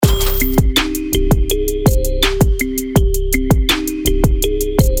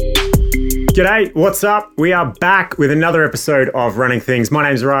G'day, what's up? We are back with another episode of Running Things. My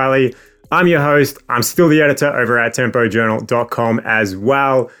name's Riley. I'm your host. I'm still the editor over at tempojournal.com as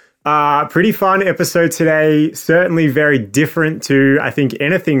well. Pretty fun episode today. Certainly very different to, I think,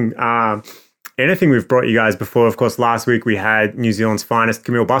 anything we've brought you guys before. Of course, last week we had New Zealand's finest,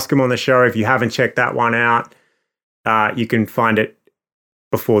 Camille Buscombe, on the show. If you haven't checked that one out, you can find it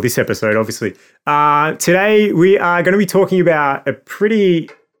before this episode, obviously. Today we are going to be talking about a pretty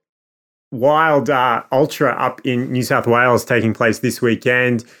wild ultra up in New South Wales taking place this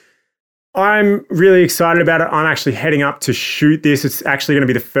weekend. I'm really excited about it. I'm actually heading up to shoot this. It's actually going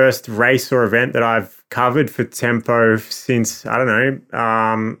to be the first race or event that I've covered for Tempo since, I don't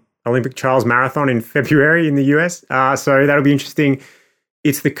know, Olympic Trials Marathon in February in the US. So that'll be interesting.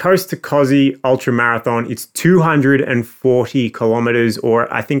 It's the Coast to Cozzy Ultra Marathon. It's 240 kilometers,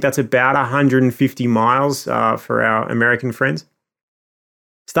 or I think that's about 150 miles for our American friends.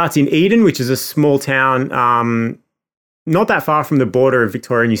 Starts in Eden, which is a small town not that far from the border of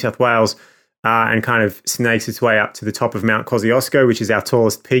Victoria and New South Wales, and kind of snakes its way up to the top of Mount Kosciuszko, which is our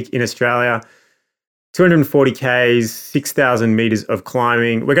tallest peak in Australia. 240 Ks, 6,000 meters of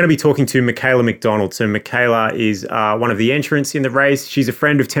climbing. We're going to be talking to Michaela McDonald. So Michaela is one of the entrants in the race. She's a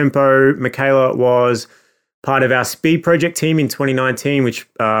friend of Tempo. Michaela was part of our speed project team in 2019,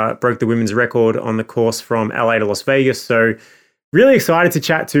 which broke the women's record on the course from LA to Las Vegas. So really excited to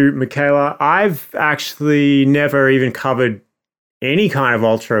chat to Michaela. I've actually never even covered any kind of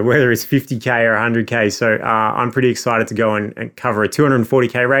ultra, whether it's 50K or 100K. So I'm pretty excited to go and cover a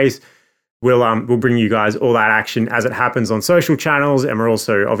 240K race. We'll bring you guys all that action as it happens on social channels, and we're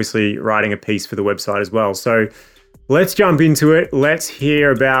also obviously writing a piece for the website as well. So let's jump into it. Let's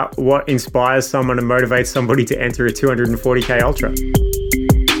hear about what inspires someone and motivates somebody to enter a 240K ultra.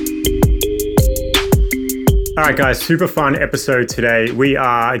 All right, guys, super fun episode today. We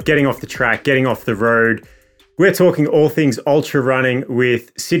are getting off the track, getting off the road. We're talking all things ultra running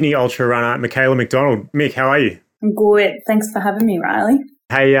with Sydney ultra runner Michaela McDonald. Mick, how are you? I'm good. Thanks for having me, Riley.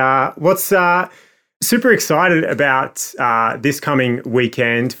 Hey, what's super excited about this coming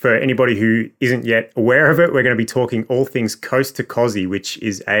weekend for anybody who isn't yet aware of it? We're going to be talking all things Coast to Cozzy, which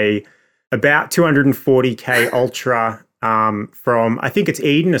is about 240K ultra from, I think it's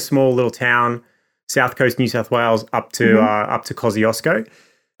Eden, a small little town, South Coast, New South Wales, up to Kosciuszko.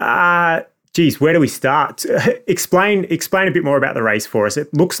 Geez, where do we start? Explain a bit more about the race for us. It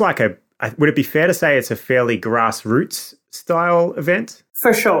looks like would it be fair to say it's a fairly grassroots style event?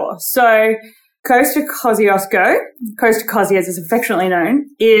 For sure. So Coast to Kosciuszko, Coast to Cozzy as it's affectionately known,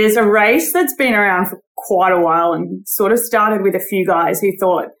 is a race that's been around for quite a while and sort of started with a few guys who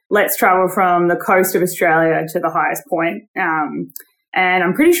thought, let's travel from the coast of Australia to the highest point. And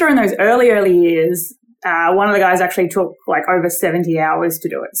I'm pretty sure in those early years, one of the guys actually took like over 70 hours to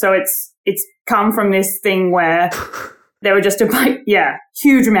do it. So it's come from this thing where there were just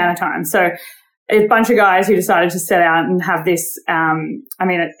huge amount of time. So a bunch of guys who decided to set out and have this,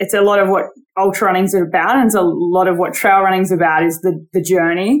 it's a lot of what ultra running's about, and it's a lot of what trail running's about is the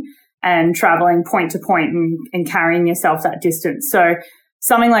journey and traveling point to point and carrying yourself that distance. So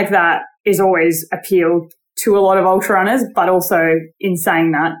something like that is always appealed to a lot of ultra runners, but also in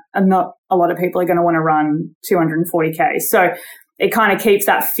saying that, not a lot of people are going to want to run 240K. So it kind of keeps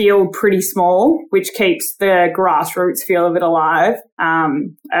that field pretty small, which keeps the grassroots feel of it alive.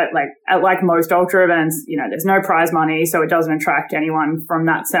 Like most ultra events, there's no prize money, so it doesn't attract anyone from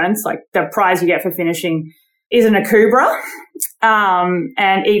that sense. Like the prize you get for finishing is an Akubra,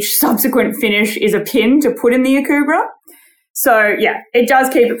 and each subsequent finish is a pin to put in the Akubra. So yeah, it does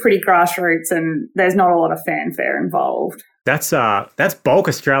keep it pretty grassroots, and there's not a lot of fanfare involved. That's Bulk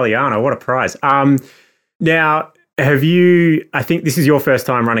Australiana. What a prize. Now, I think this is your first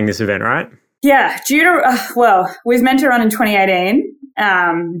time running this event, right? Yeah, we was meant to run in 2018.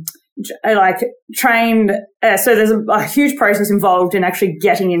 Trained, so there's a huge process involved in actually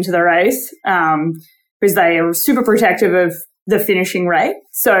getting into the race, because they are super protective of the finishing rate.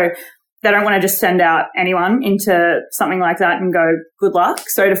 So they don't want to just send out anyone into something like that and go, good luck.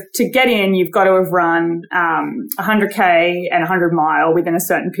 So to get in, you've got to have run 100K and 100 mile within a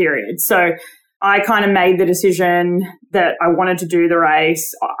certain period. So I kind of made the decision that I wanted to do the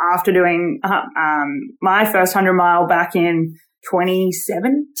race after doing my first 100 mile back in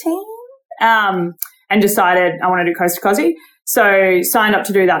 2017, and decided I want to do Coast to Cozzy. So signed up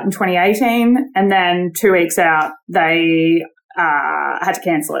to do that in 2018, and then 2 weeks out, they had to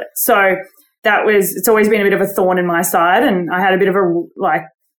cancel it. So it's always been a bit of a thorn in my side, and I had a bit of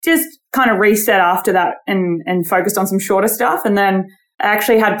just kind of reset after that and focused on some shorter stuff. And then I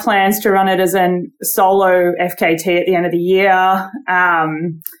actually had plans to run it as a solo FKT at the end of the year.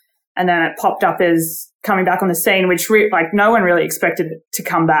 And then it popped up as coming back on the scene, which no one really expected it to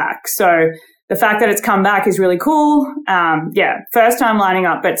come back. So the fact that it's come back is really cool. First time lining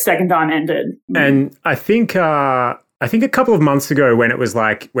up, but second time ended. And I think a couple of months ago when it was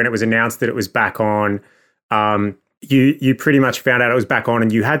announced that it was back on, you pretty much found out it was back on,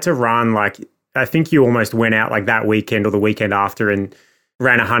 and you had to run I think you almost went out that weekend or the weekend after and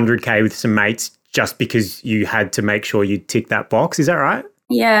ran 100K with some mates just because you had to make sure you tick that box. Is that right?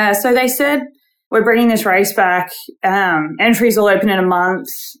 Yeah. So they said, we're bringing this race back. Entries will open in a month.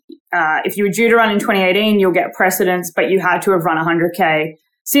 If you were due to run in 2018, you'll get precedence, but you had to have run 100K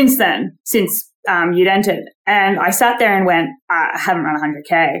since then, since you'd entered. And I sat there and went, I haven't run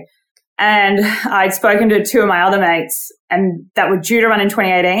 100K. And I'd spoken to two of my other mates and that were due to run in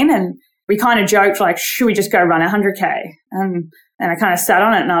 2018. And we kind of joked, should we just go run 100K? And I kind of sat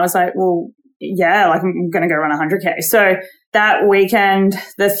on it and I was like, well, yeah, I'm going to go run 100K. So that weekend,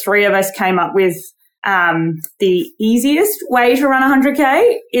 the three of us came up with the easiest way to run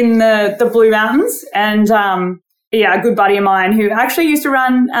 100K in the Blue Mountains. And a good buddy of mine who actually used to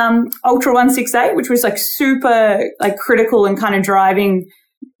run Ultra 168, which was super critical and kind of driving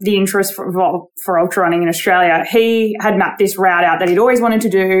the interest for ultra running in Australia. He had mapped this route out that he'd always wanted to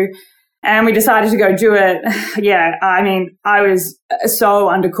do. And we decided to go do it. Yeah, I mean, I was so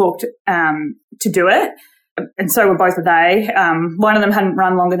undercooked to do it. And so were both of they. One of them hadn't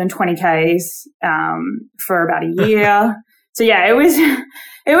run longer than 20 Ks for about a year. So yeah, it was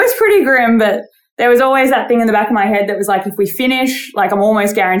pretty grim, but there was always that thing in the back of my head that was if we finish, I'm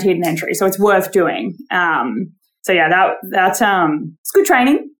almost guaranteed an entry. So it's worth doing. So yeah, that's it's good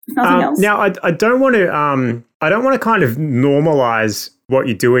training, if nothing else. Now I don't want to kind of normalize what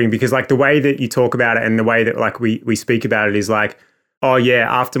you're doing, because the way that you talk about it and the way that we speak about it is oh yeah,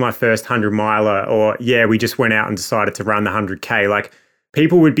 after my first 100 miler, or yeah, we just went out and decided to run the 100K.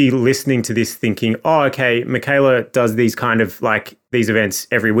 People would be listening to this thinking, oh, okay, Michaela does these kind of these events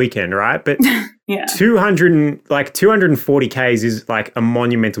every weekend, right? But yeah. 240 Ks is a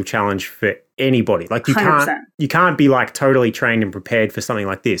monumental challenge for anybody. You 100%. can't be totally trained and prepared for something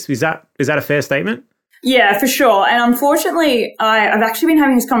like this. Is that a fair statement? Yeah, for sure. And unfortunately, I've actually been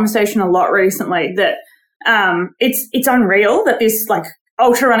having this conversation a lot recently that it's unreal that this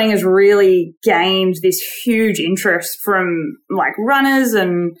ultra running has really gained this huge interest from runners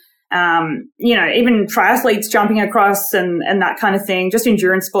and even triathletes jumping across and that kind of thing, just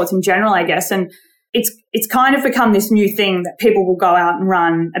endurance sports in general, I guess. And it's kind of become this new thing that people will go out and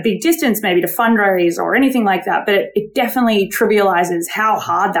run a big distance, maybe to fundraise or anything like that. But it definitely trivializes how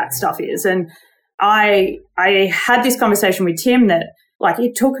hard that stuff is. And I had this conversation with Tim that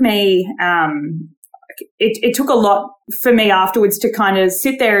it took me it took a lot for me afterwards to kind of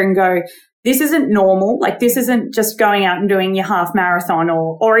sit there and go, this isn't normal. This isn't just going out and doing your half marathon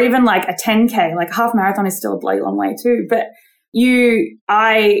or even a 10K. Half marathon is still a bloody long way too. But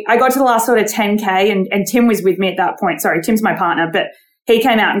I got to the last sort of 10K and Tim was with me at that point. Sorry, Tim's my partner, but he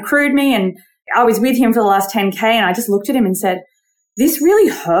came out and crewed me and I was with him for the last 10K and I just looked at him and said, this really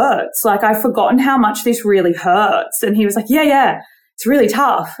hurts. I've forgotten how much this really hurts. And he was like, yeah, it's really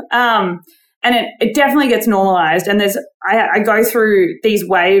tough. And it definitely gets normalized. And I go through these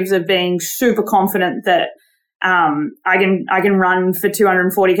waves of being super confident that I can run for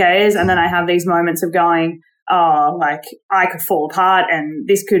 240 Ks. And then I have these moments of going, oh, I could fall apart and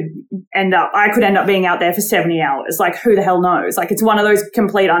I could end up being out there for 70 hours. Who the hell knows? It's one of those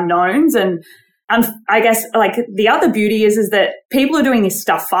complete unknowns. And I guess the other beauty is that people are doing this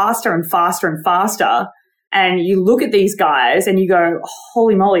stuff faster and faster and faster. And you look at these guys and you go,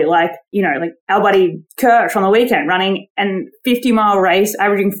 holy moly, our buddy Kirsch on the weekend running an 50-mile race,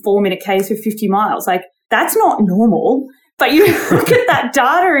 averaging 4-minute Ks for 50 miles. That's not normal. But you look at that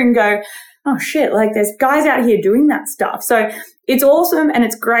data and go, oh shit, there's guys out here doing that stuff. So it's awesome and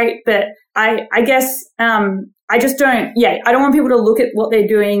it's great. But I guess I just don't want people to look at what they're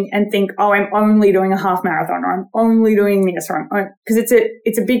doing and think, oh, I'm only doing a half marathon or I'm only doing this because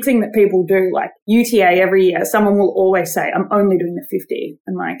it's a big thing that people do. UTA every year, someone will always say, I'm only doing the 50.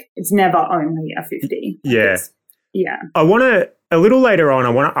 And it's never only a 50. Yeah. Yeah. A little later on, I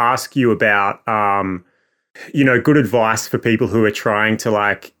want to ask you about, good advice for people who are trying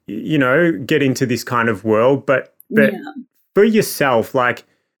to get into this kind of world. But for yourself,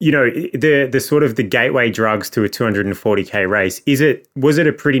 the sort of the gateway drugs to a 240K race, was it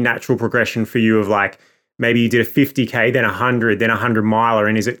a pretty natural progression for you of maybe you did a 50K, then 100, then 100 miler,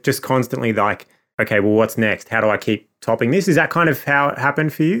 and is it just constantly okay, well, what's next? How do I keep topping this? Is that kind of how it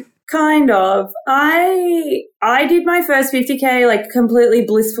happened for you? Kind of. I did my first 50K completely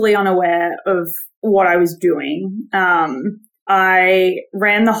blissfully unaware of what I was doing. I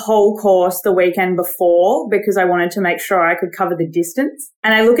ran the whole course the weekend before because I wanted to make sure I could cover the distance.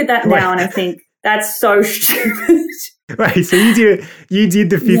 And I look at that now and I think that's so stupid. Wait, so you did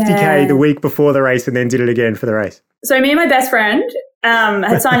the 50K the week before the race and then did it again for the race? So me and my best friend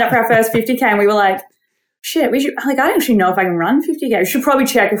had signed up for our first 50K and we were like, shit, I don't actually know if I can run 50K. We should probably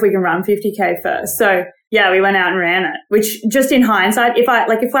check if we can run 50K first. So yeah, we went out and ran it, which just in hindsight, if I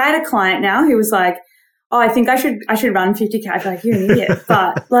had a client now who was like, oh, I think I should run 50K, I'd be like, you're an idiot.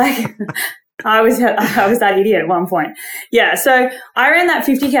 But like, I was that idiot at one point. Yeah. So I ran that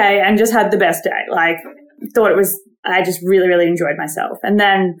 50K and just had the best day. Like I just really, really enjoyed myself. And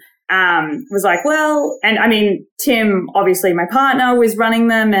then, was like, well, and I mean, Tim, obviously my partner, was running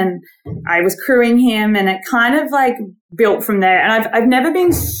them and I was crewing him, and it kind of like built from there. And I've never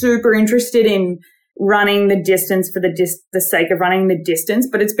been super interested in running the distance for the sake of running the distance,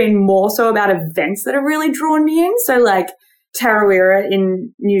 but it's been more so about events that have really drawn me in. So like Tarawera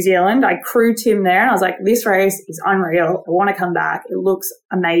in New Zealand, I crewed Tim there and I was like, this race is unreal. I want to come back. It looks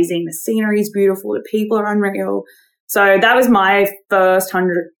amazing. The scenery is beautiful. The people are unreal. So that was my first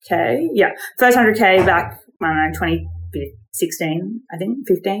 100K. Yeah, first 100K back, I don't know, 2016, I think,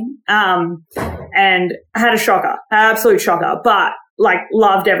 15. And I had a shocker, absolute shocker, but like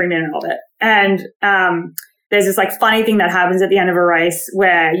loved every minute of it. And there's this like funny thing that happens at the end of a race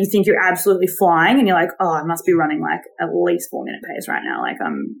where you think you're absolutely flying and you're like, oh, I must be running like at least 4-minute pace right now. Like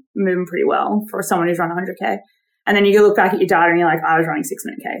I'm moving pretty well for someone who's run 100K. And then you look back at your data and you're like, I was running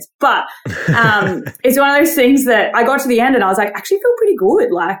 6-minute Ks. But it's one of those things that I got to the end and I was like, actually feel pretty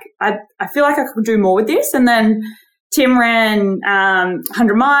good. Like I feel like I could do more with this. And then Tim ran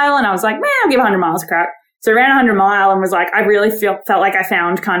 100 mile and I was like, man, I'll give 100 miles a crack. So I ran 100 mile and was like, I really felt like I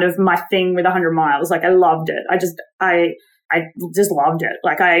found kind of my thing with 100 miles. Like I loved it. I just loved it.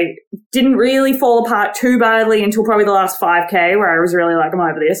 Like I didn't really fall apart too badly until probably the last 5K where I was really like, I'm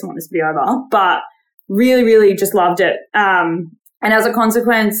over this. I want this to be over. But really, really just loved it. And as a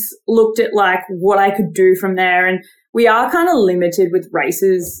consequence, looked at like what I could do from there. And we are kind of limited with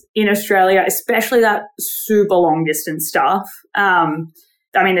races in Australia, especially that super long distance stuff.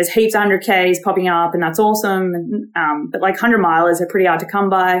 I mean, there's heaps of 100Ks popping up and that's awesome. But like 100 milers are pretty hard to come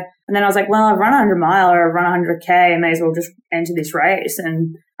by. And then I was like, well, I've run a 100 mile or I've run 100K. I may as well just enter this race.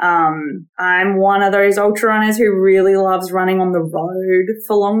 And I'm one of those ultra runners who really loves running on the road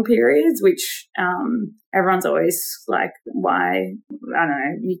for long periods, which everyone's always like, why? I don't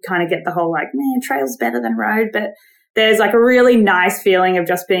know. You kind of get the whole like, man, trail's better than road. But there's like a really nice feeling of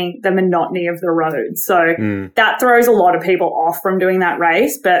just being the monotony of the road. So that throws a lot of people off from doing that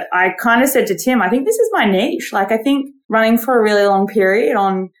race. But I kind of said to Tim, I think this is my niche. Like I think running for a really long period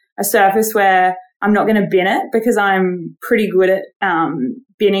on a surface where I'm not going to bin it because I'm pretty good at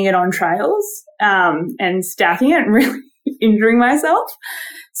binning it on trails and stacking it and really injuring myself.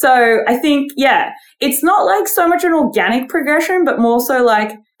 So I think, yeah, it's not like so much an organic progression, but more so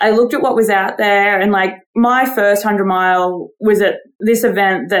like I looked at what was out there and like my first 100 mile was at this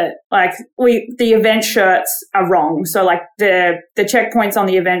event that like the event shirts are wrong. So like the checkpoints on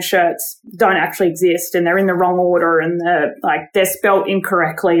the event shirts don't actually exist and they're in the wrong order and they're spelt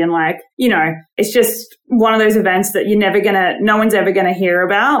incorrectly. And like, you know, it's just one of those events that no one's ever going to hear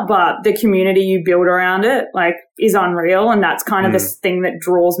about, but the community you build around it like is unreal. And that's kind of this thing that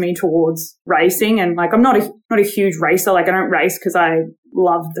draws me towards racing. And like, I'm not a huge racer. Like I don't race because I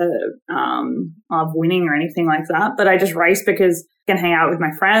love of winning or anything like that, but I just race because I can hang out with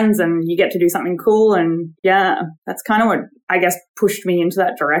my friends and you get to do something cool. And yeah, that's kind of what I guess pushed me into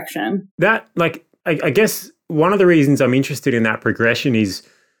that direction. That like, I guess one of the reasons I'm interested in that progression is,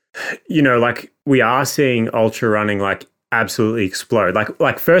 you know, like we are seeing ultra running like absolutely explode.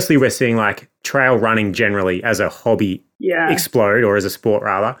 Like firstly, we're seeing like trail running generally as a hobby explode, or as a sport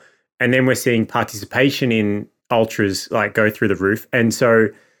rather. And then we're seeing participation in ultras like go through the roof. And so,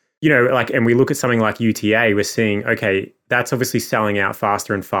 you know, like, and we look at something like UTA, we're seeing, okay, that's obviously selling out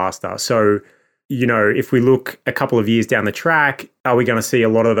faster and faster. So, you know, if we look a couple of years down the track, are we going to see a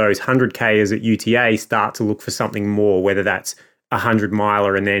lot of those 100Kers at UTA start to look for something more, whether that's 100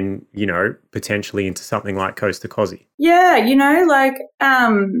 miler and then, you know, potentially into something like Coast to Cozzy? Yeah, you know, like,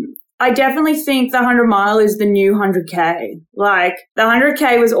 I definitely think the 100 mile is the new 100K. Like the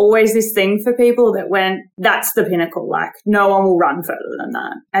 100K was always this thing for people that went, that's the pinnacle. Like no one will run further than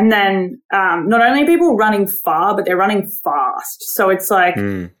that. And then not only are people running far, but they're running fast. So it's like,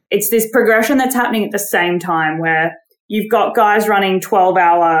 it's this progression that's happening at the same time where you've got guys running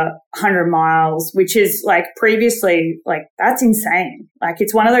 12-hour 100 miles, which is like previously, like that's insane. Like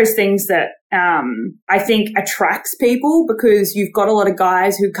it's one of those things that I think attracts people because you've got a lot of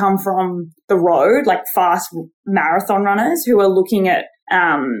guys who come from the road, like fast marathon runners who are looking at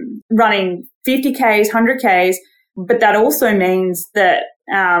running 50Ks, 100Ks. But that also means that,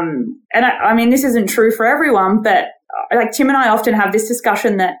 and I mean, this isn't true for everyone, but like Tim and I often have this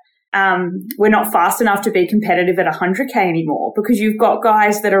discussion that we're not fast enough to be competitive at 100K anymore because you've got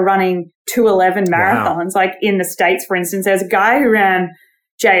guys that are running 2:11 marathons. Wow. Like in the States, for instance, there's a guy who ran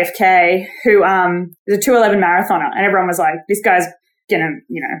JFK who is a 2:11 marathoner, and everyone was like, this guy's gonna,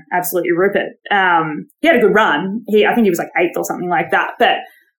 absolutely rip it. He had a good run. I think he was like 8th or something like that. But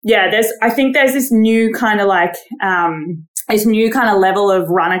yeah, I think there's this new kind of like this new kind of level of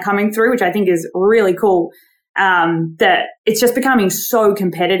runner coming through, which I think is really cool. That it's just becoming so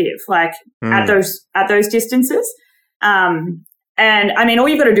competitive, like at those distances. And I mean, all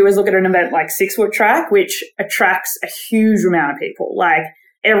you've got to do is look at an event like 6 Foot Track, which attracts a huge amount of people. Like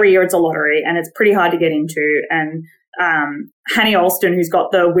every year it's a lottery and it's pretty hard to get into. And Hanny Alston, who's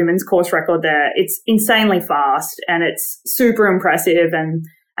got the women's course record there, it's insanely fast and it's super impressive.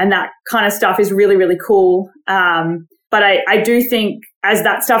 And that kind of stuff is really, really cool. But I do think as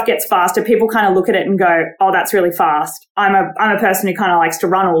that stuff gets faster, people kind of look at it and go, oh, that's really fast. I'm a person who kind of likes to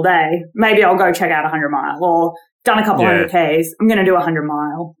run all day. Maybe I'll go check out 100 mile or done a couple 100Ks. I'm going to do 100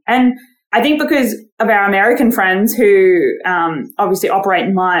 mile. And I think because of our American friends who obviously operate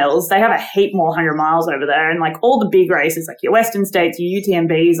in miles, they have a heap more 100 miles over there. And like all the big races, like your Western States, your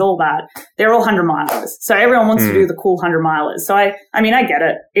UTMBs, all that, they're all 100 milers. So everyone wants to do the cool 100 milers. So I mean, I get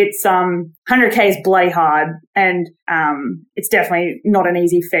it. It's 100K is bloody hard and it's definitely not an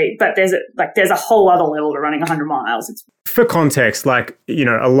easy feat, but there's a whole other level to running 100 miles. For context, like,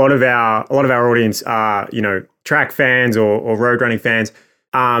 a lot of our audience are, track fans or road running fans.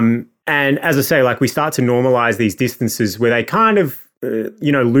 And as I say, like we start to normalize these distances where they kind of,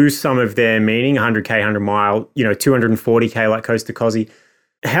 lose some of their meaning, 100K, 100 mile, 240K like Coast to Cozzy.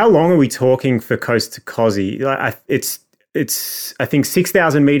 How long are we talking for Coast to Cozzy? It's I think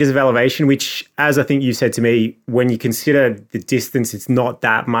 6,000 meters of elevation, which, as I think you said to me, when you consider the distance, it's not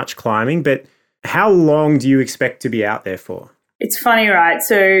that much climbing. But how long do you expect to be out there for? It's funny, right?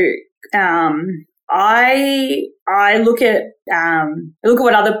 So I look at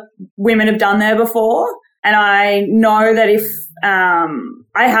what other women have done there before, and I know that if I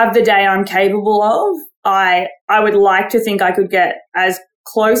have the day I'm capable of, I would like to think I could get as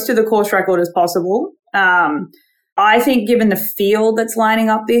close to the course record as possible. I think given the field that's lining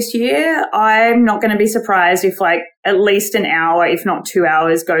up this year, I'm not going to be surprised if like at least an hour, if not 2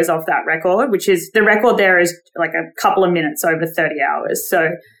 hours, goes off that record, which is the record there is like a couple of minutes over 30 hours. So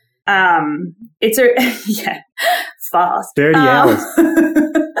it's fast. 30 hours.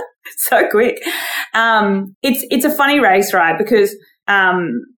 So quick. It's a funny race, right? Because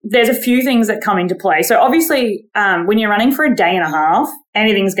there's a few things that come into play. So obviously, when you're running for a day and a half,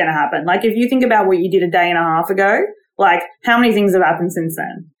 anything's going to happen. Like if you think about what you did a day and a half ago, like how many things have happened since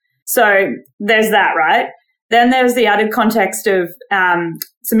then? So there's that, right? Then there's the added context of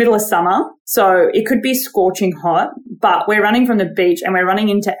it's the middle of summer, so it could be scorching hot, but we're running from the beach and we're running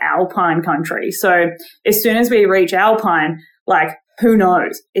into alpine country. So as soon as we reach alpine, like who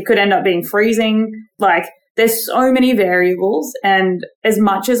knows? It could end up being freezing. Like there's so many variables, and as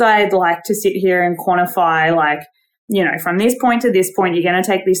much as I'd like to sit here and quantify, like, from this point to this point, you're going to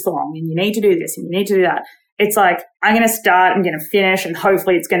take this long and you need to do this and you need to do that. It's like, I'm going to start, I'm going to finish, and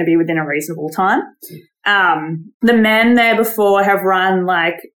hopefully it's going to be within a reasonable time. The men there before have run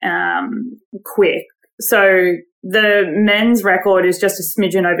like quick. So the men's record is just a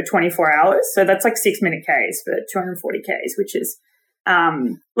smidgen over 24 hours. So that's like 6-minute Ks for 240 Ks, which is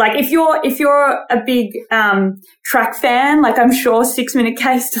like if you're a big track fan, like I'm sure 6-minute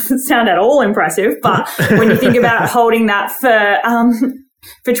Ks doesn't sound at all impressive, but when you think about holding that for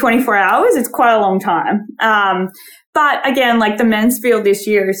 24 hours, it's quite a long time. But again, like the men's field this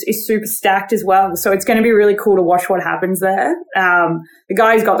year is super stacked as well. So it's going to be really cool to watch what happens there. The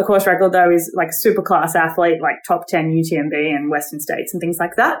guy who's got the course record though is like a super class athlete, like top 10 UTMB and Western States and things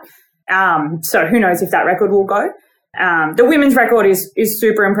like that. So who knows if that record will go. The women's record is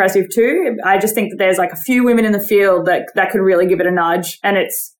super impressive too. I just think that there's like a few women in the field that could really give it a nudge, and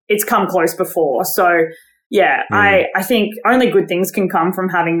it's come close before. So yeah, I think only good things can come from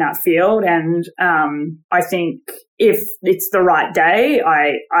having that field. And I think if it's the right day,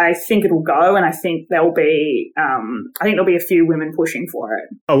 I think it'll go, and I think there'll be a few women pushing for it.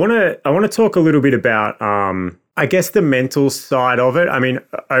 I want to talk a little bit about I guess the mental side of it. I mean,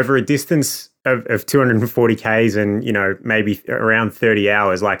 over a distance of 240 Ks and, maybe around 30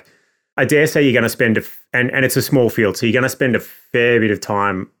 hours, like I dare say you're going to spend, and it's a small field, so you're going to spend a fair bit of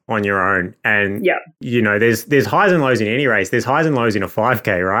time on your own. And, there's highs and lows in any race. There's highs and lows in a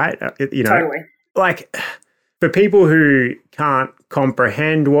 5K, right? Totally. Like for people who can't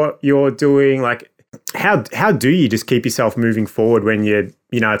comprehend what you're doing, like how do you just keep yourself moving forward when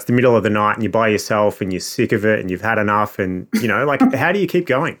it's the middle of the night and you're by yourself and you're sick of it and you've had enough and, like how do you keep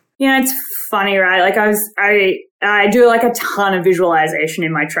going? It's funny, right? Like I do like a ton of visualization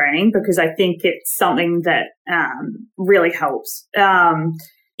in my training because I think it's something that really helps.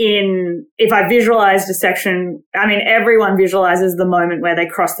 If I visualized a section, everyone visualizes the moment where they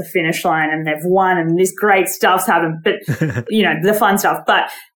cross the finish line and they've won and this great stuff's happened, but the fun stuff.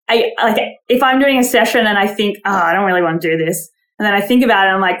 But if I'm doing a session and I think, I don't really want to do this. And then I think about it,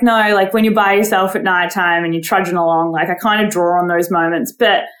 I'm like, no, like when you're by yourself at nighttime and you're trudging along, like I kind of draw on those moments.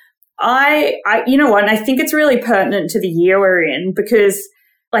 But you know what? And I think it's really pertinent to the year we're in because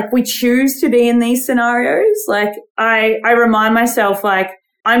like we choose to be in these scenarios. Like I remind myself like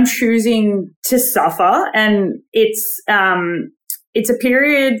I'm choosing to suffer and it's a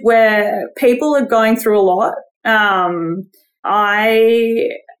period where people are going through a lot.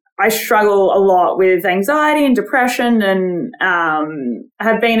 I struggle a lot with anxiety and depression and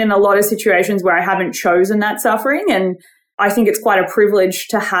have been in a lot of situations where I haven't chosen that suffering. And I think it's quite a privilege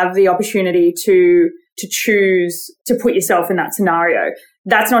to have the opportunity to choose to put yourself in that scenario.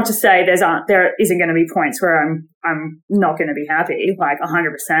 That's not to say there isn't going to be points where I'm not going to be happy, like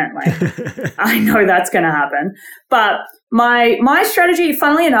 100%. Like I know that's going to happen. But my strategy,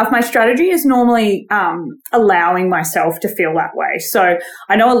 funnily enough, my strategy is normally allowing myself to feel that way. So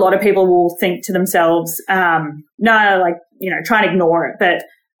I know a lot of people will think to themselves, try and ignore it. But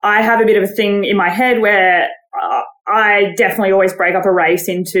I have a bit of a thing in my head where I definitely always break up a race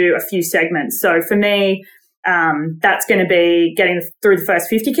into a few segments. So for me, that's going to be getting through the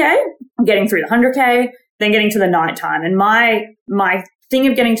first 50K, getting through the 100K, then getting to the nighttime. And my thing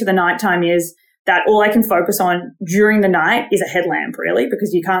of getting to the nighttime is that all I can focus on during the night is a headlamp, really,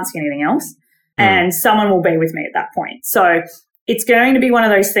 because you can't see anything else. And someone will be with me at that point. So it's going to be one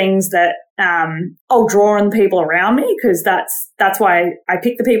of those things that I'll draw on the people around me because that's why I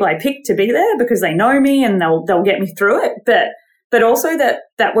pick the people I pick to be there because they know me and they'll get me through it. But also that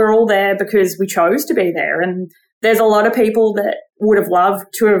we're all there because we chose to be there. And there's a lot of people that would have loved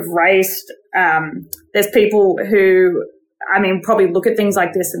to have raced. There's people who, probably look at things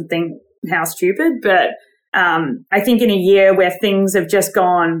like this and think how stupid. But I think in a year where things have just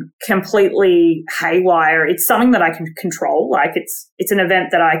gone completely haywire, it's something that I can control. Like it's an event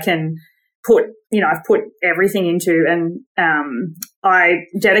that I can I've put everything into, and I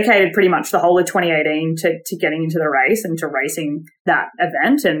dedicated pretty much the whole of 2018 to getting into the race and to racing that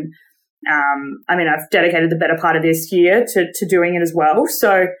event. And I've dedicated the better part of this year to doing it as well.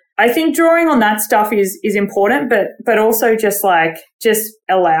 So I think drawing on that stuff is important, but also just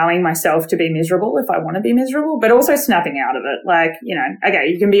allowing myself to be miserable if I want to be miserable, but also snapping out of it. Like, okay,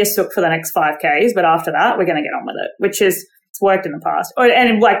 you can be a sook for the next 5Ks, but after that, we're going to get on with it, which is, it's worked in the past. And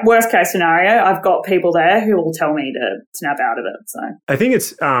in worst case scenario, I've got people there who will tell me to snap out of it. So I think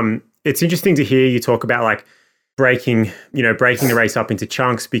it's interesting to hear you talk about like breaking the race up into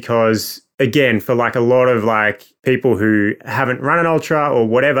chunks because again, for like a lot of like people who haven't run an ultra or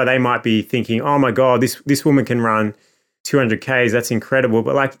whatever, they might be thinking, oh my God, this woman can run 200 Ks. That's incredible.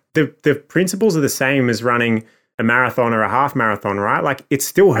 But like the principles are the same as running a marathon or a half marathon, right? Like it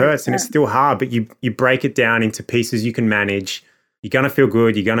still hurts and it's still hard, but you break it down into pieces you can manage. You're going to feel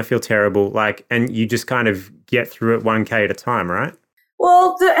good. You're going to feel terrible. Like, and you just kind of get through it 1K at a time, right?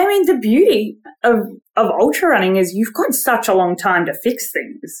 Well, the beauty of ultra running is you've got such a long time to fix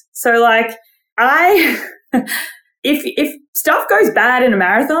things. So like if stuff goes bad in a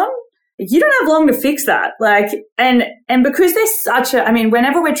marathon, you don't have long to fix that. Like, and because there's such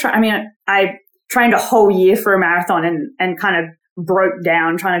whenever we're I trained a whole year for a marathon and kind of broke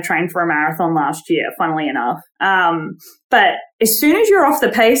down trying to train for a marathon last year, funnily enough. But as soon as you're off the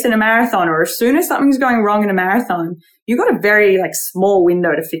pace in a marathon or as soon as something's going wrong in a marathon, you've got a very small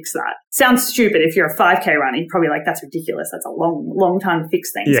window to fix that. Sounds stupid if you're a 5K runner. You're probably like, that's ridiculous. That's a long time to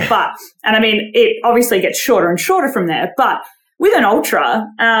fix things. Yeah. But, it obviously gets shorter and shorter from there. But with an ultra,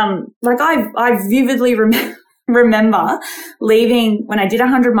 I vividly remember leaving when I did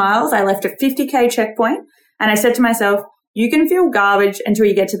 100 miles. I left a 50K checkpoint and I said to myself, you can feel garbage until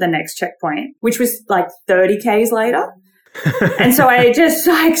you get to the next checkpoint, which was like 30 Ks later. And so I just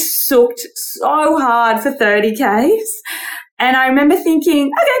sooked so hard for 30 Ks. And I remember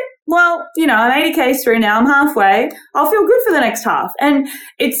thinking, okay, well, I'm 80Ks through now, I'm halfway, I'll feel good for the next half. And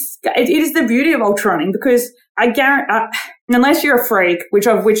it is the beauty of ultra running, because I guarantee, unless you're a freak,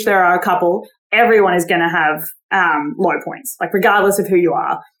 of which there are a couple, everyone is going to have low points, like regardless of who you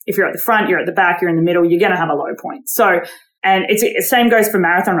are. If you're at the front, you're at the back, you're in the middle, you're going to have a low point. So, and the same goes for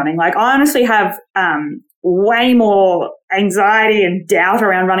marathon running. Like, I honestly have way more anxiety and doubt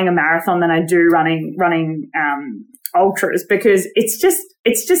around running a marathon than I do running ultras, because it's just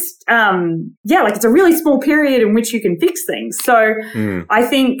like, it's a really small period in which you can fix things. So I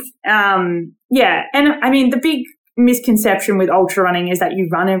think and I mean, the big misconception with ultra running is that you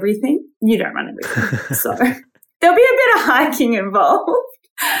run everything. You don't run everything. So there'll be a bit of hiking involved,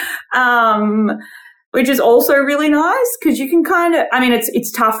 which is also really nice, because you can kind of, I mean,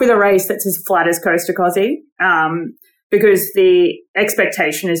 it's tough with a race that's as flat as Coast to Cosy, because the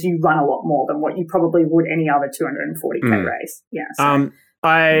expectation is you run a lot more than what you probably would any other 240K race. Yeah. So.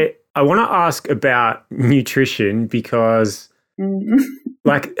 I want to ask about nutrition, because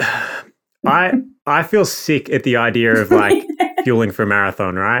like I feel sick at the idea of like fueling for a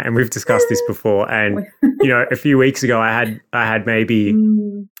marathon, right? And we've discussed this before. And a few weeks ago I had maybe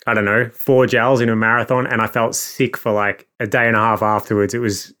I don't know, 4 gels in a marathon, and I felt sick for like a day and a half afterwards. It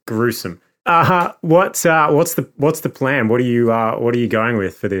was gruesome. What's the plan? What are you going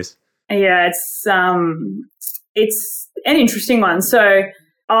with for this? Yeah, it's an interesting one. So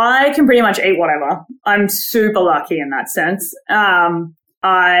I can pretty much eat whatever. I'm super lucky in that sense.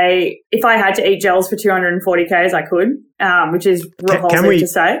 If I had to eat gels for 240Ks, I could, which is repulsive to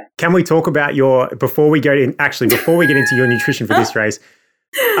say. Can we talk about before we get into your nutrition for this race?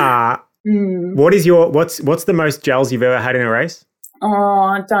 What's the most gels you've ever had in a race?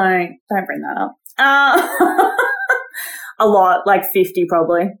 Oh, don't bring that up. A lot, like 50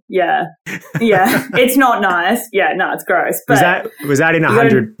 probably. Yeah. It's not nice. Yeah, no, it's gross. But was that in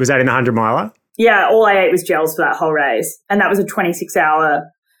 100? Was that in 100 miler? Yeah, all I ate was gels for that whole race, and that was a 26-hour.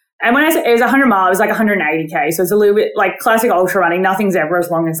 And when I say it was 100 mile, it was like 180K. So it's a little bit like classic ultra running. Nothing's ever as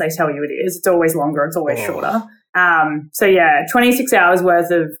long as they tell you it is. It's always longer. It's always shorter. So yeah, 26 hours worth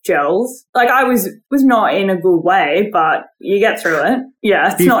of gels. Like, I was not in a good way, but you get through it.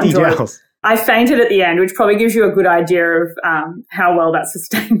 Yeah, it's not enjoyable. Gels. I fainted at the end, which probably gives you a good idea of how well that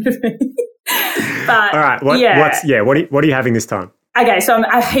sustained me. But all right, what are you having this time? Okay, so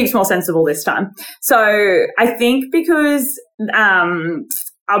I'm heaps more sensible this time. So I think because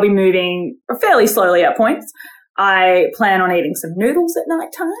I'll be moving fairly slowly at points, I plan on eating some noodles at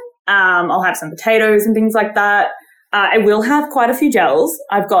night time. I'll have some potatoes and things like that. I will have quite a few gels.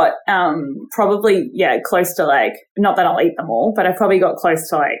 I've got probably, close to like, not that I'll eat them all, but I've probably got close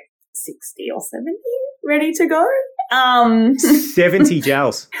to like 60 or 70 ready to go. 70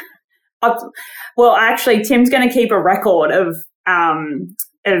 gels. Well, actually, Tim's going to keep a record of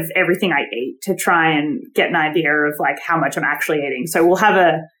everything I eat to try and get an idea of like how much I'm actually eating. So we'll have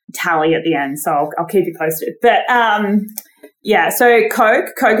a tally at the end. So I'll keep you posted. But so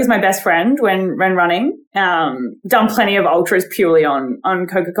Coke is my best friend when running. Done plenty of ultras purely on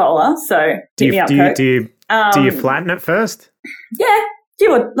Coca-Cola. So hit me up, Coke. Do you flatten it first? Yeah, you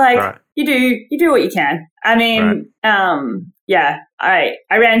do what you can. I mean, I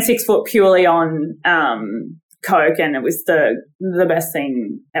ran 6 foot purely on Coke, and it was the best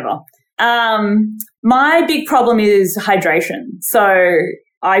thing ever. My big problem is hydration. So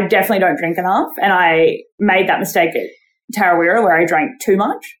I definitely don't drink enough, and I made that mistake at Tarawera where I drank too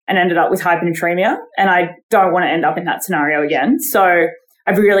much and ended up with hyponatremia, and I don't want to end up in that scenario again. So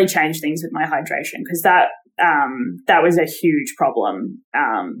I've really changed things with my hydration, because that was a huge problem.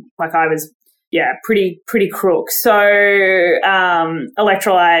 Like, I was pretty crook. So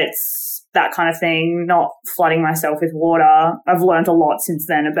electrolytes, that kind of thing, not flooding myself with water. I've learned a lot since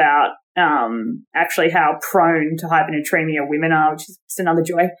then about actually how prone to hyponatremia women are, which is just another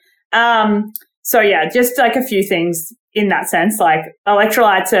joy. Just like a few things in that sense. Like,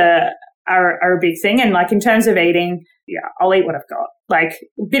 electrolytes are a big thing, and like in terms of eating, I'll eat what I've got. Like,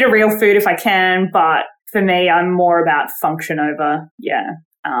 a bit of real food if I can, but for me, I'm more about function over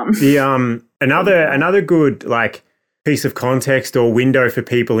another good like piece of context or window for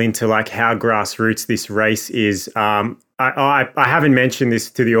people into like how grassroots this race is. I haven't mentioned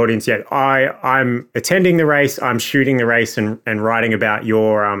this to the audience yet. I'm attending the race. I'm shooting the race and writing about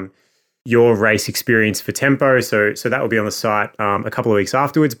your race experience for Tempo. So that will be on the site a couple of weeks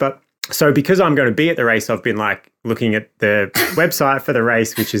afterwards. But so because I'm going to be at the race, I've been like looking at the website for the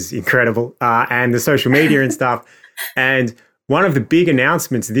race, which is incredible, and the social media and stuff. And one of the big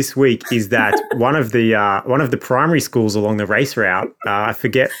announcements this week is that one of the primary schools along the race route, I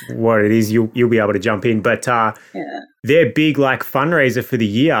forget what it is, you'll be able to jump in, but their big like fundraiser for the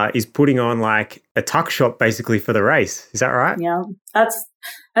year is putting on like a tuck shop basically for the race. Is that right? Yeah,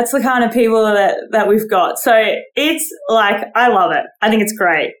 that's the kind of people that we've got. So it's like, I love it. I think it's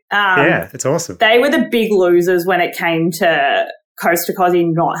great. Yeah, it's awesome. They were the big losers when it came to Coast to Cozzy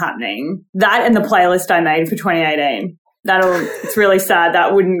not happening. That and the playlist I made for 2018. It's really sad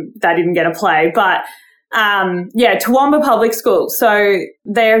that didn't get a play. But Toowoomba Public School. So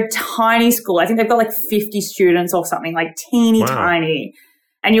they're a tiny school. I think they've got like 50 students or something, like teeny tiny.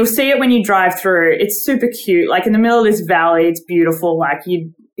 And you'll see it when you drive through. It's super cute. Like in the middle of this valley, it's beautiful. Like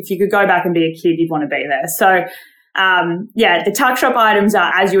if you could go back and be a kid, you'd want to be there. So the tuck shop items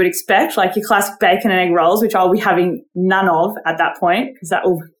are as you would expect, like your classic bacon and egg rolls, which I'll be having none of at that point because that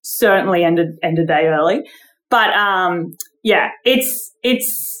will certainly end a day early. But it's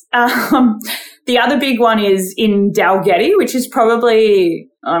the other big one is in Dalgety, which is probably,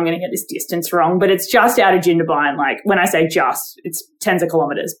 I'm going to get this distance wrong, but it's just out of Jindabyne. Like when I say just, it's tens of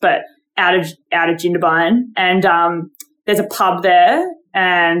kilometres, but out of Jindabyne. And there's a pub there.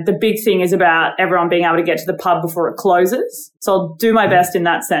 And the big thing is about everyone being able to get to the pub before it closes. So I'll do my best in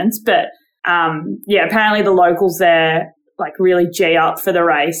that sense. But apparently the locals there like really G up for the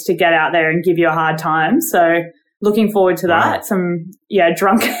race to get out there and give you a hard time. So looking forward to that. Wow. Some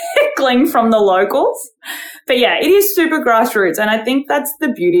drunk heckling from the locals. But yeah, it is super grassroots. And I think that's the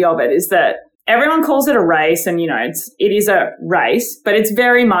beauty of it, is that everyone calls it a race and, it is a race, but it's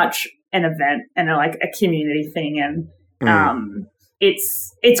very much an event and like a community thing. And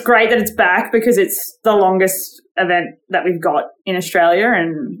it's great that it's back because it's the longest event that we've got in Australia.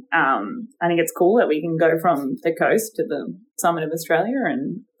 And I think it's cool that we can go from the coast to the summit of Australia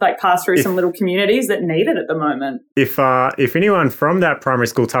and like pass through some little communities that need it at the moment. If anyone from that primary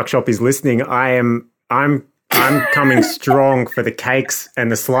school tuck shop is listening, I'm coming strong for the cakes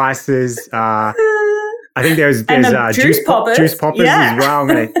and the slices. I think there's juice poppers as well. I'm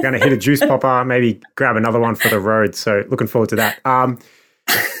gonna hit a juice popper, maybe grab another one for the road. So looking forward to that.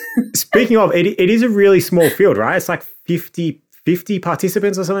 Speaking of, it is a really small field, right? It's like 50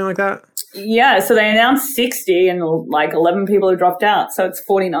 participants or something like that. Yeah, so they announced 60 and like 11 people have dropped out. So it's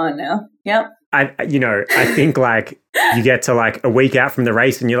 49 now. Yep. I think like you get to like a week out from the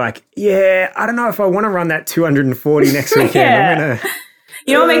race and you're like, yeah, I don't know if I want to run that 240 next weekend. Yeah.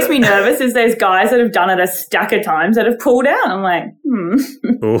 You know what makes me nervous is there's guys that have done it a stack of times that have pulled out. I'm like,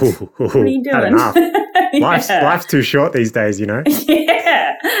 what are you doing? Life's too short these days,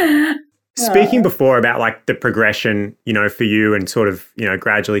 Yeah. Speaking before about like the progression, for you and sort of,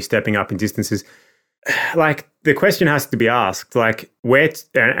 gradually stepping up in distances, like the question has to be asked, like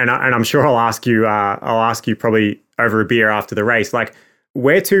and I'm sure I'll ask you probably over a beer after the race, like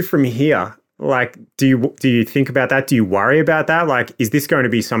where to from here? Like, do you think about that? Do you worry about that? Like, is this going to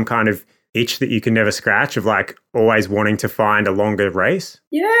be some kind of itch that you can never scratch of like always wanting to find a longer race?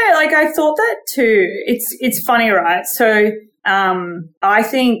 Yeah, like I thought that too. It's funny, right? So I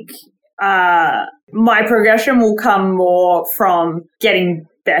think my progression will come more from getting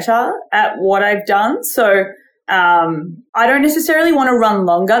better at what I've done. So I don't necessarily want to run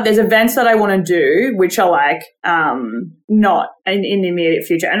longer. There's events that I want to do, which are like not in the immediate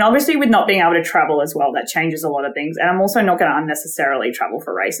future. And obviously with not being able to travel as well, that changes a lot of things. And I'm also not going to unnecessarily travel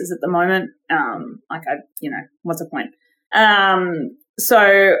for races at the moment. What's the point?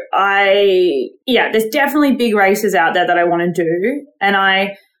 There's definitely big races out there that I want to do.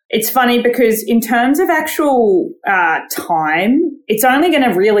 And it's funny because in terms of actual time, it's only going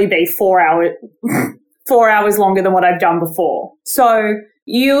to really be 4 hours longer than what I've done before. So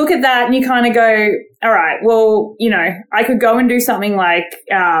you look at that and you kind of go, all right, well, I could go and do something like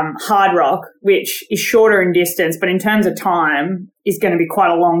Hard Rock, which is shorter in distance, but in terms of time is going to be quite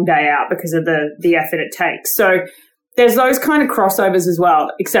a long day out because of the effort it takes. So there's those kind of crossovers as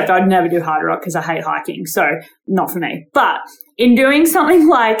well, except I'd never do Hard Rock because I hate hiking, so not for me. But in doing something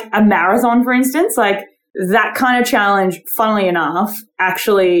like a marathon, for instance, like that kind of challenge, funnily enough,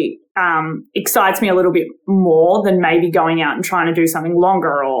 actually excites me a little bit more than maybe going out and trying to do something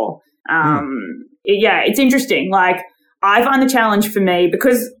longer or, it's interesting. Like I find the challenge for me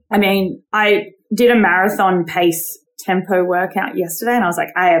because, I did a marathon pace tempo workout yesterday and I was like,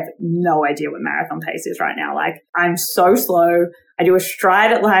 I have no idea what marathon pace is right now. Like I'm so slow. I do a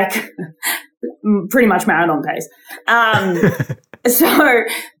stride at like pretty much marathon pace. So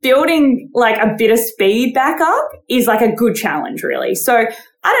building like a bit of speed back up is like a good challenge really. So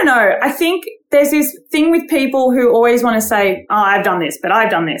I don't know. I think there's this thing with people who always want to say, oh, I've done this, but I've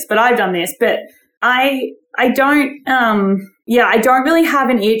done this, but I've done this. But I don't, I don't really have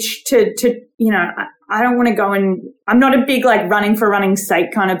an itch to, I don't want to go and, I'm not a big like running for running's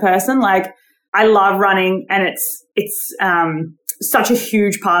sake kind of person. Like I love running and it's such a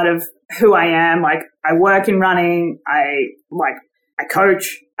huge part of who I am. Like I work in running. I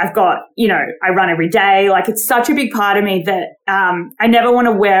coach. I've got, I run every day. Like it's such a big part of me that, I never want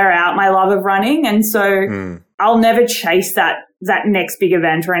to wear out my love of running. And so I'll never chase that next big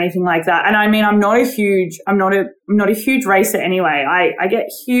event or anything like that. And I mean, I'm not a huge racer anyway. I get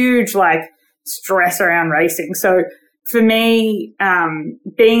huge like stress around racing. So for me,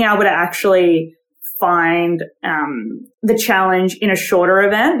 being able to actually find the challenge in a shorter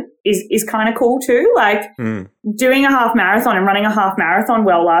event is kind of cool too. Like doing a half marathon and running a half marathon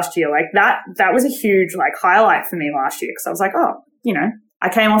well last year, like that was a huge like highlight for me last year because I was like, I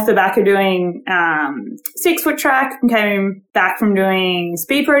came off the back of doing 6 foot track and came back from doing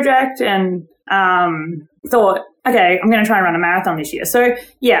Speed Project and thought, okay, I'm going to try and run a marathon this year. So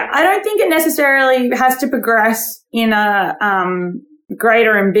yeah, I don't think it necessarily has to progress in a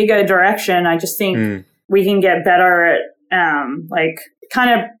greater and bigger direction. I just think we can get better at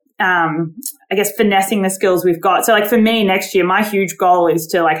I guess finessing the skills we've got. So like for me next year, my huge goal is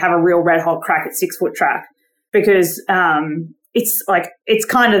to like have a real red hot crack at 6 foot track because it's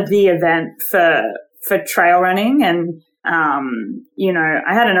kind of the event for trail running. And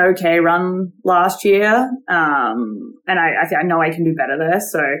I had an okay run last year, and I know I can do better there.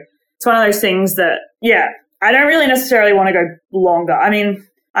 So it's one of those things that, I don't really necessarily want to go longer. I mean,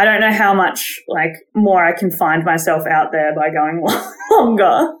 I don't know how much like more I can find myself out there by going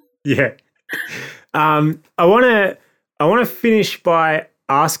longer. Yeah. I want to finish by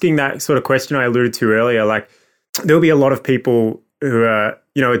asking that sort of question I alluded to earlier. Like there'll be a lot of people who are,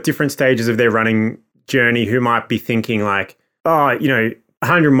 at different stages of their running journey who might be thinking like, 100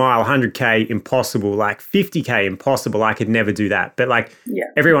 mile, 100K, impossible, like 50K, impossible. I could never do that. But like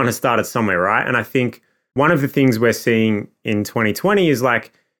everyone has started somewhere, right? And I think one of the things we're seeing in 2020 is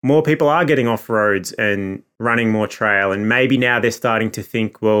like more people are getting off roads and running more trail. And maybe now they're starting to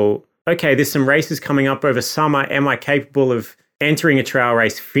think, well, okay, there's some races coming up over summer. Am I capable of entering a trail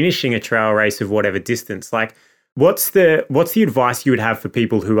race, finishing a trail race of whatever distance? Like what's the advice you would have for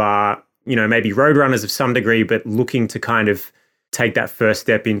people who are, maybe road runners of some degree, but looking to kind of take that first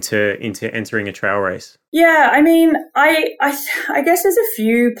step into entering a trail race? Yeah, I mean, I guess there's a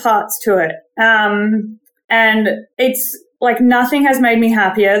few parts to it. And it's like nothing has made me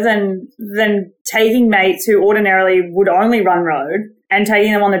happier than taking mates who ordinarily would only run road and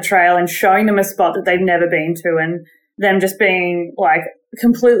taking them on the trail and showing them a spot that they've never been to and them just being like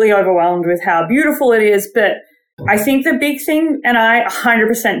completely overwhelmed with how beautiful it is. But I think the big thing, and I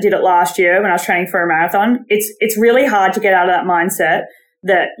 100% did it last year when I was training for a marathon, it's really hard to get out of that mindset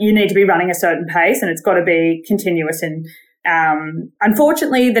that you need to be running a certain pace and it's got to be continuous. And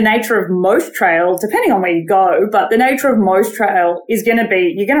unfortunately, the nature of most trail, depending on where you go, but the nature of most trail is going to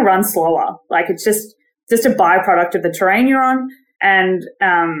be, you're going to run slower. Like it's just a byproduct of the terrain you're on. And,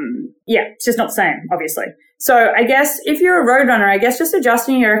 it's just not the same, obviously. So I guess if you're a road runner, I guess just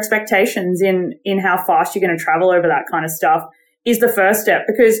adjusting your expectations in how fast you're going to travel over that kind of stuff is the first step,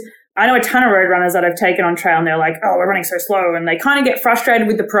 because I know a ton of road runners that I've taken on trail and they're like, oh, we're running so slow. And they kind of get frustrated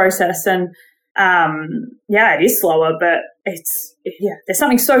with the process. And, it is slower, but there's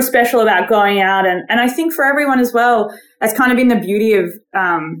something so special about going out. And I think for everyone as well, that's kind of been the beauty of,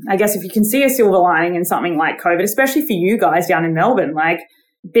 I guess if you can see a silver lining in something like COVID, especially for you guys down in Melbourne, like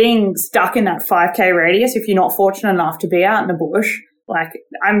being stuck in that 5K radius, if you're not fortunate enough to be out in the bush, like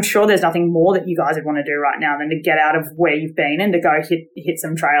I'm sure there's nothing more that you guys would want to do right now than to get out of where you've been and to go hit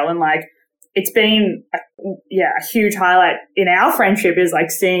some trail. And like, it's been a huge highlight in our friendship is like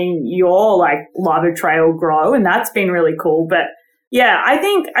seeing your like love of trail grow. And that's been really cool. But yeah, I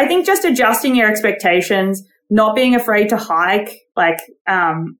think just adjusting your expectations, not being afraid to hike. Like,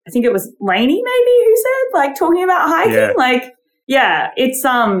 I think it was Lainey maybe who said like talking about hiking. It's,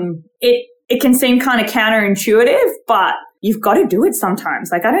 it can seem kind of counterintuitive, but you've got to do it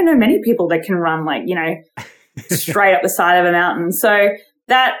sometimes. Like, I don't know many people that can run like, straight up the side of a mountain. So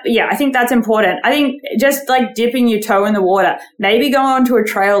I think that's important. I think just like dipping your toe in the water, maybe go onto a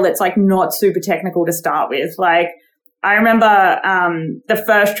trail that's like not super technical to start with. Like I remember, the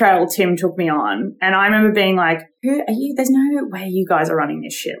first trail Tim took me on and I remember being like, who are you? There's no way you guys are running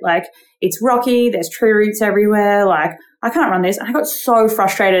this shit. Like it's rocky. There's tree roots everywhere. Like I can't run this. And I got so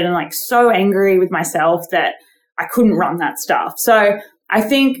frustrated and like so angry with myself that I couldn't run that stuff. So I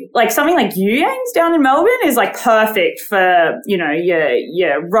think like something like Yuyangs down in Melbourne is like perfect for,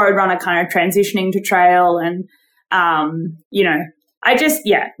 your road runner kind of transitioning to trail and,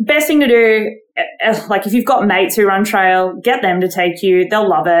 best thing to do, like if you've got mates who run trail, get them to take you. They'll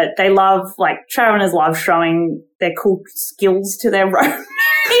love it. They love, like, trail runners love showing their cool skills to their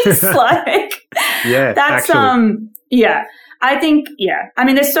roadmates. Like, yeah, that's, actually. I think, I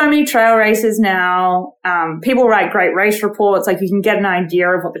mean, there's so many trail races now. People write great race reports. Like, you can get an idea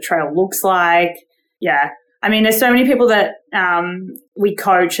of what the trail looks like. Yeah. I mean, there's so many people that we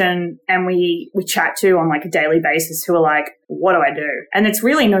coach and we chat to on like a daily basis who are like, what do I do? And it's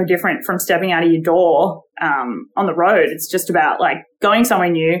really no different from stepping out of your door on the road. It's just about like going somewhere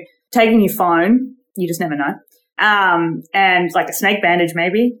new, taking your phone, you just never know, and like a snake bandage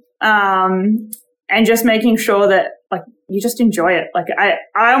maybe, and just making sure that like you just enjoy it. Like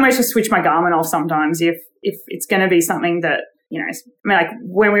I almost just switch my Garmin off sometimes if it's going to be something that, you know, I mean, like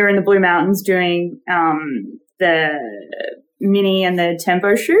when we were in the Blue Mountains doing the mini and the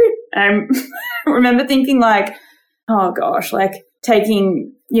tempo shoot, I remember thinking like, oh gosh, like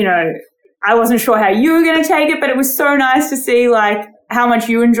taking, you know, I wasn't sure how you were going to take it, but it was so nice to see like how much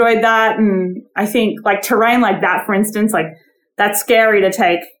you enjoyed that. And I think like terrain like that, for instance, like that's scary to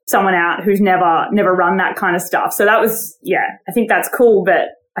take someone out who's never run that kind of stuff. So that was, I think that's cool, but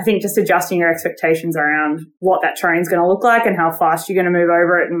I think just adjusting your expectations around what that terrain's going to look like and how fast you're going to move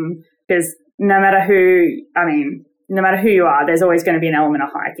over it. And because no matter who you are, there's always going to be an element of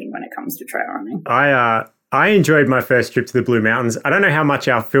hiking when it comes to trail running. I enjoyed my first trip to the Blue Mountains. I don't know how much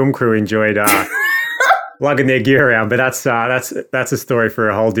our film crew enjoyed lugging their gear around, but that's a story for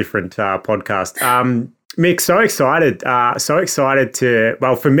a whole different podcast. Mick, so excited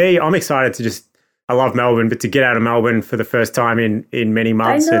for me, I'm excited to just, I love Melbourne, but to get out of Melbourne for the first time in many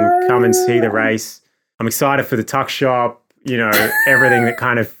months and come and see the race. I'm excited for the tuck shop, you know, everything that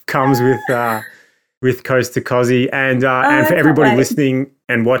kind of comes with Coast to Cozzy, and for everybody listening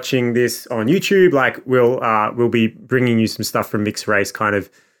and watching this on YouTube, like we'll be bringing you some stuff from Mick's race kind of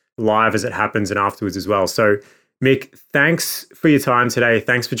live as it happens and afterwards as well. So Mick, thanks for your time today.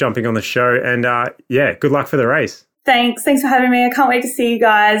 Thanks for jumping on the show, and good luck for the race. Thanks for having me. I can't wait to see you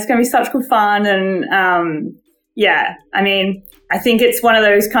guys. It's going to be such good fun. And I mean, I think it's one of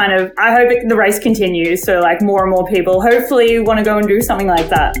those kind of, I hope the race continues. So like more and more people hopefully want to go and do something like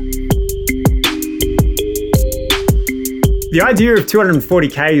that. The idea of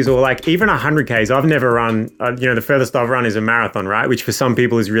 240Ks or like even 100Ks, I've never run, the furthest I've run is a marathon, right? Which for some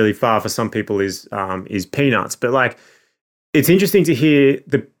people is really far, for some people is peanuts. But like, it's interesting to hear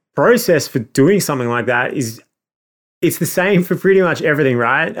the process for doing something like that it's the same for pretty much everything,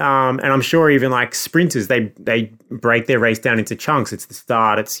 right? And I'm sure even like sprinters, they break their race down into chunks. It's the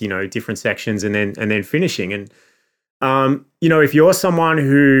start, it's, different sections and then finishing. And, if you're someone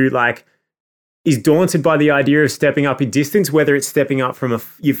who like is daunted by the idea of stepping up in distance, whether it's stepping up from a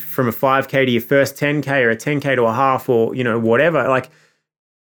 5K to your first 10K or a 10K to a half or, whatever, like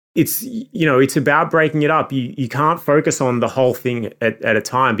it's about breaking it up. You can't focus on the whole thing at a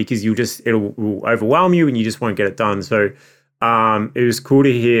time because it'll overwhelm you and you just won't get it done. So it was cool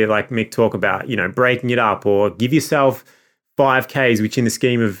to hear like Mick talk about, breaking it up, or give yourself 5Ks, which in the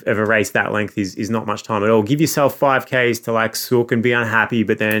scheme of a race that length is not much time at all. Give yourself 5Ks to like sook and be unhappy,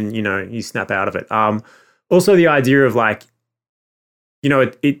 but then, you snap out of it. Also the idea of like,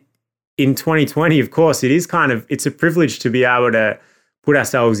 it in 2020, of course, it's a privilege to be able to put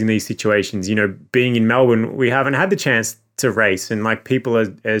ourselves in these situations. Being in Melbourne, we haven't had the chance to race, and like people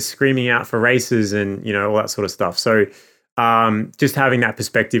are screaming out for races and, all that sort of stuff. So just having that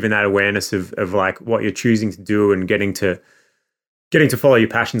perspective and that awareness of like what you're choosing to do and getting to follow your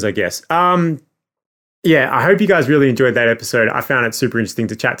passions, I guess. I hope you guys really enjoyed that episode. I found it super interesting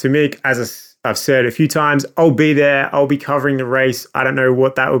to chat to Mick. As I've said a few times, I'll be there. I'll be covering the race. I don't know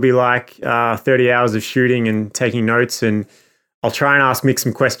what that will be like, 30 hours of shooting and taking notes, and I'll try and ask Mick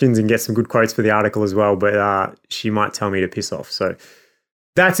some questions and get some good quotes for the article as well, but she might tell me to piss off. So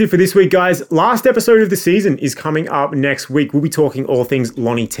that's it for this week, guys. Last episode of the season is coming up next week. We'll be talking all things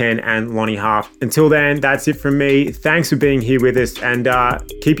Lonnie 10 and Lonnie Half. Until then, that's it from me. Thanks for being here with us, and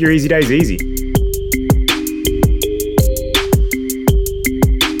keep your easy days easy.